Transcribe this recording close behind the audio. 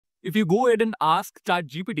If you go ahead and ask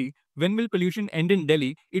ChatGPT, when will pollution end in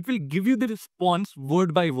Delhi, it will give you the response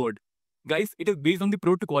word by word. Guys, it is based on the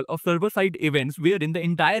protocol of server-side events wherein the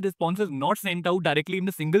entire response is not sent out directly in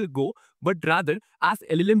a single go, but rather as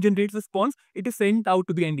LLM generates response, it is sent out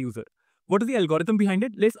to the end user. What is the algorithm behind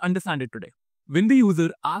it? Let's understand it today. When the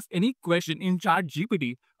user asks any question in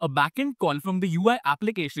ChatGPT, a backend call from the UI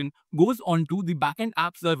application goes onto the backend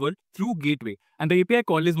app server through gateway, and the API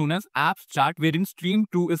call is known as apps chat, wherein stream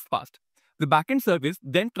 2 is passed. The backend service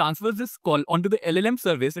then transfers this call onto the LLM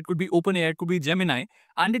service. It could be OpenAI, it could be Gemini,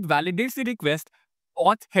 and it validates the request,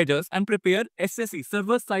 auth headers, and prepare SSE,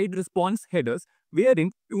 server-side response headers,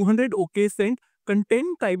 wherein 200 OK sent,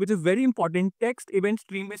 content type, which is very important, text event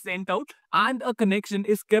stream is sent out, and a connection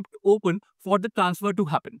is kept open for the transfer to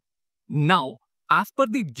happen. Now, as per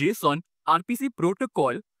the JSON RPC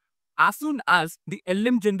protocol, as soon as the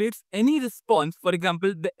LLM generates any response, for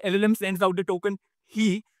example, the LLM sends out the token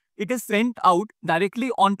he, it is sent out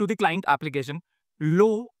directly onto the client application.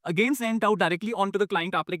 Low again sent out directly onto the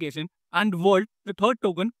client application, and world, the third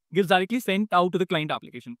token, gets directly sent out to the client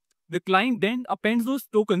application. The client then appends those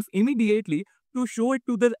tokens immediately to show it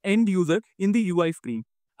to the end user in the UI screen.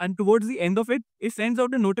 And towards the end of it, it sends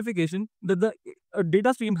out a notification that the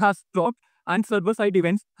data stream has stopped and server-side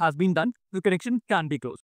events has been done. The connection can be closed.